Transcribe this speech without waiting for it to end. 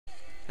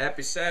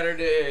Happy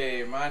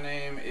Saturday! My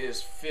name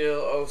is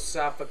Phil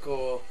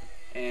Osophical,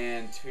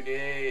 and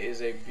today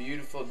is a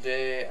beautiful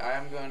day.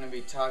 I'm going to be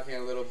talking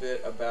a little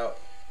bit about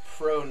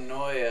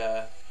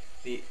Pronoia,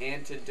 the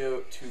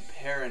antidote to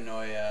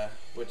paranoia,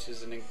 which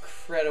is an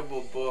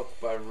incredible book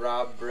by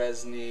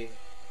Brezsny.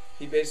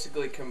 He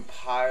basically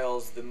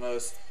compiles the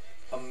most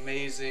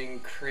amazing,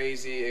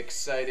 crazy,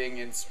 exciting,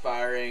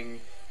 inspiring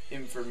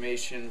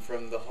information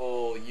from the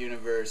whole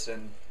universe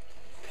and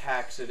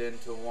packs it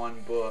into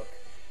one book.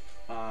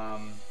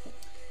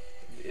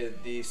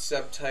 The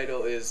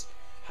subtitle is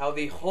How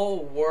the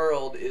Whole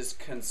World is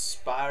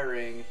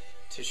Conspiring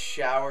to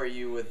Shower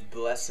You with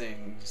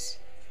Blessings.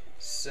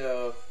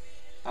 So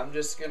I'm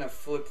just going to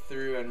flip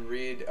through and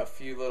read a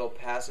few little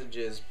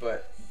passages,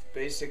 but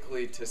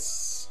basically to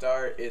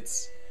start,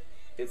 it's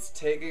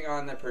taking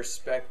on the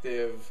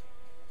perspective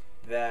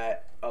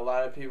that a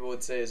lot of people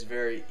would say is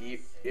very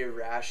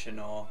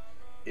irrational.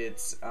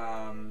 It's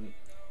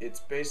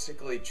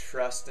basically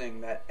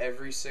trusting that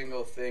every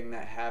single thing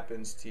that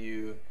happens to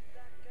you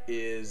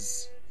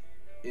is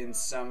in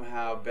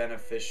somehow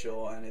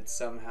beneficial, and it's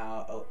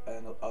somehow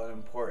an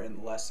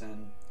important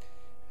lesson.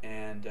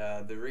 And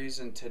the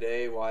reason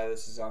today why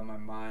this is on my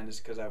mind is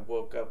because I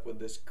woke up with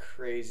this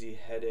crazy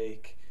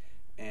headache,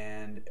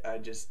 and I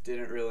just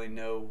didn't really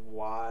know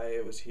why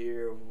it was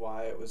here,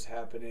 why it was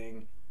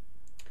happening,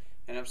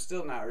 and I'm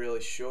still not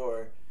really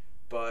sure.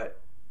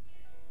 But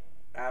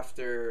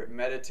after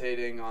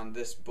meditating on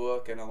this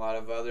book and a lot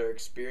of other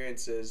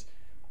experiences,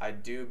 I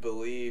do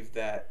believe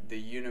that the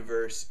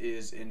universe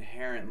is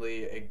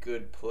inherently a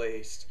good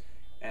place,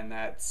 and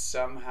that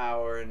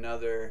somehow or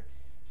another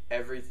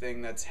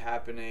everything that's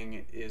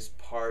happening is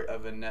part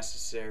of a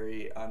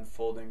necessary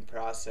unfolding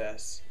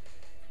process.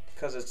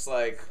 Because it's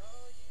like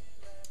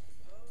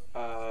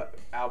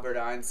Albert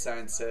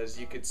Einstein says,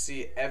 you could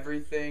see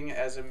everything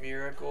as a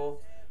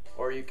miracle,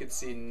 or you could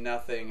see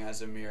nothing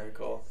as a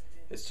miracle.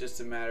 It's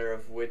just a matter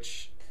of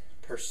which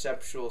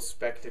perceptual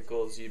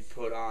spectacles you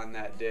put on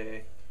that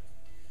day.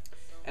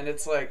 And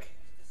it's like,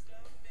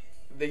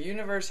 the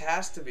universe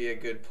has to be a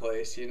good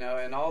place, you know?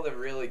 In all the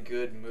really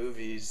good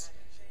movies,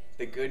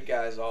 the good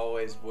guys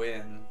always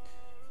win.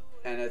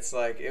 And it's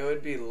like, it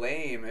would be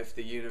lame if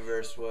the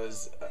universe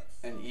was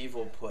an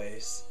evil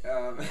place.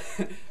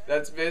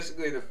 That's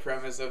basically the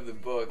premise of the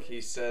book. He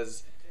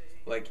says,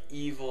 like,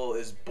 evil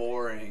is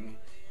boring.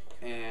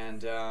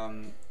 And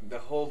the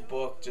whole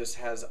book just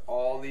has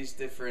all these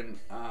different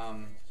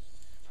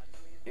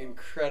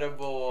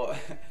incredible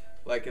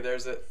like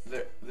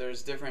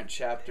there's different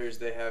chapters.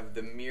 They have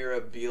the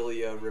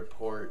Mirabilia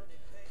report,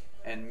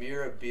 and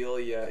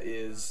Mirabilia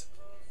is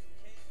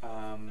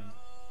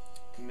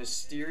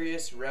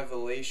mysterious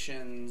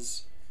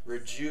revelations,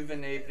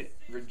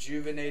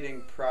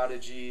 rejuvenating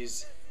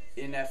prodigies,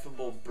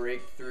 ineffable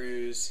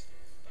breakthroughs,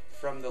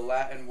 from the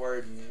Latin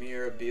word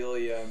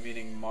mirabilia,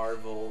 meaning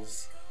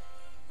marvels.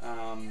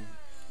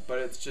 But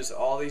it's just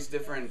all these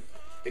different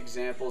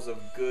examples of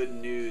good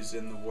news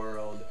in the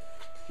world.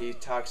 He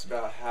talks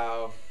about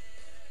how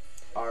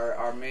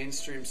our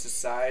mainstream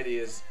society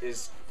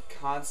is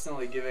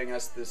constantly giving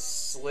us this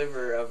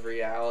sliver of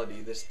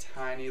reality, this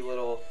tiny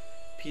little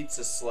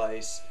pizza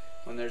slice,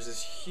 when there's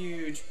this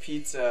huge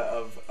pizza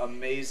of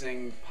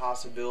amazing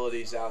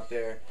possibilities out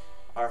there.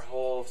 Our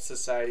whole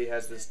society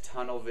has this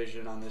tunnel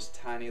vision on this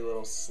tiny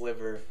little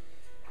sliver.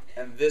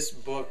 And this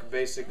book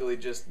basically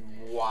just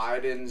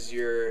widens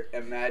your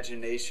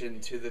imagination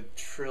to the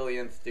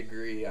trillionth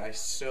degree. I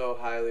so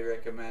highly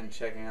recommend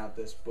checking out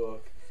this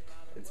book.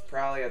 It's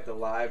probably at the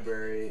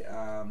library,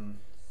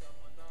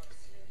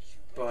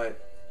 but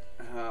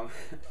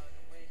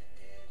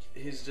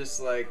he's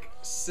just like,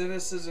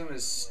 cynicism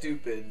is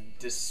stupid,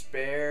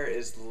 despair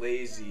is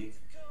lazy.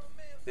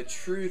 The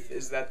truth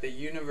is that the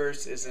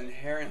universe is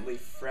inherently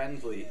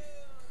friendly.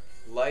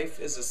 Life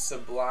is a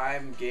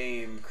sublime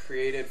game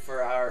created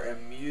for our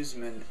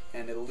amusement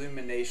and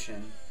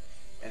illumination,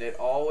 and it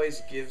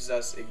always gives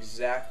us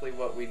exactly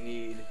what we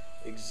need,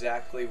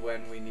 exactly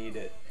when we need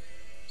it.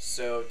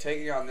 So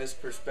taking on this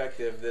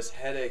perspective, this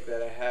headache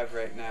that I have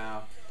right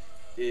now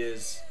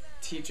is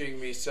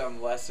teaching me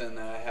some lesson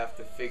that I have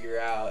to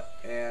figure out,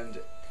 and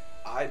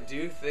I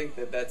do think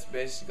that that's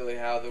basically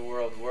how the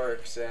world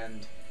works,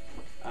 and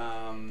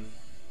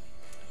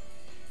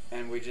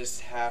we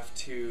just have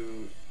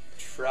to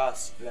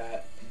trust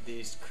that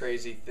these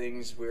crazy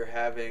things we're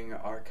having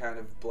are kind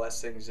of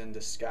blessings in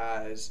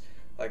disguise.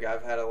 Like,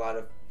 I've had a lot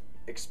of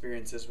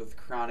experiences with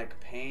chronic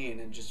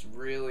pain and just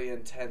really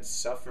intense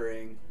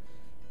suffering,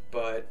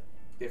 but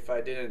if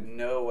I didn't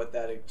know what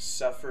that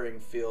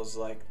suffering feels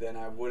like, then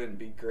I wouldn't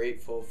be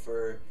grateful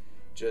for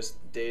just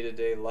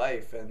day-to-day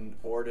life and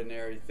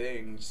ordinary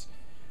things.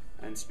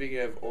 And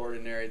speaking of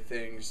ordinary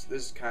things,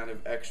 this is kind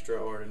of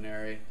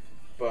extraordinary.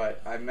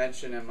 But I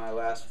mentioned in my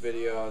last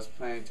video I was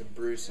planning to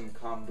brew some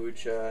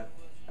kombucha.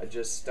 I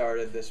just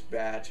started this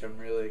batch. I'm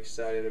really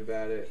excited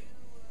about it.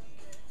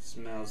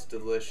 Smells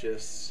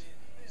delicious.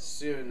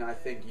 Soon I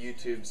think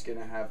YouTube's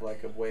gonna have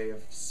like a way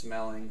of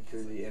smelling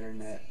through the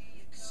internet.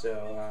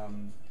 So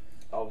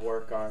I'll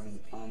work on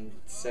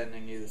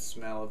sending you the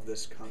smell of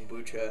this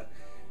kombucha.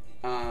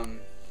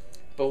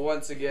 But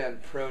once again,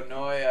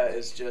 Pronoia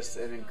is just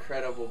an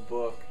incredible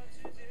book.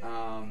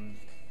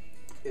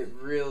 It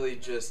really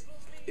just,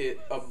 it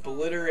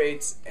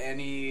obliterates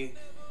any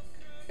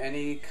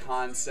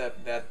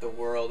concept that the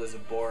world is a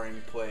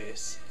boring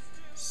place.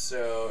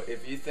 So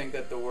if you think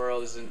that the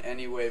world is in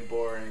any way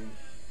boring,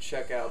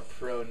 check out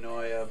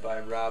Pronoia by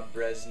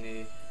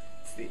Brezsny.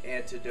 It's the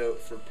antidote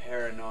for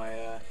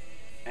paranoia.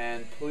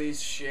 And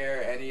please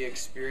share any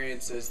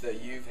experiences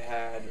that you've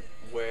had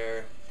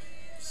where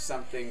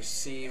something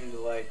seemed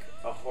like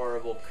a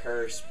horrible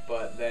curse,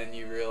 but then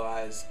you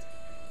realized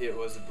it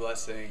was a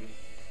blessing.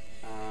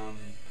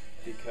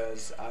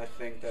 Because I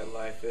think that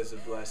life is a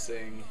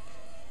blessing,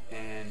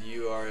 and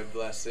you are a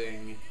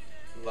blessing.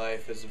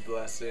 Life is a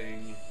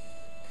blessing.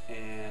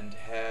 And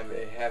have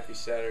a happy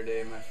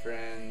Saturday, my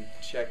friend.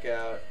 Check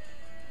out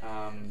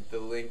the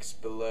links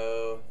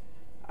below.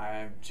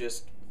 I'm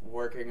just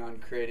working on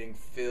creating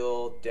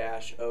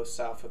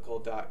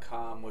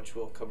phil-osophical.com, which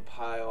will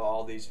compile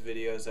all these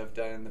videos I've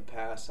done in the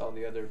past. All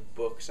the other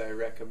books I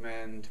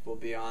recommend will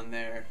be on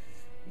there.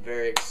 I'm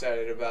very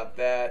excited about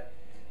that.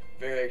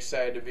 Very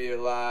excited to be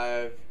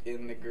alive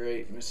in the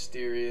great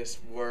mysterious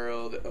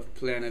world of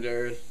planet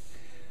Earth.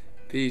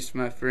 Peace,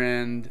 my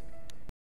friend.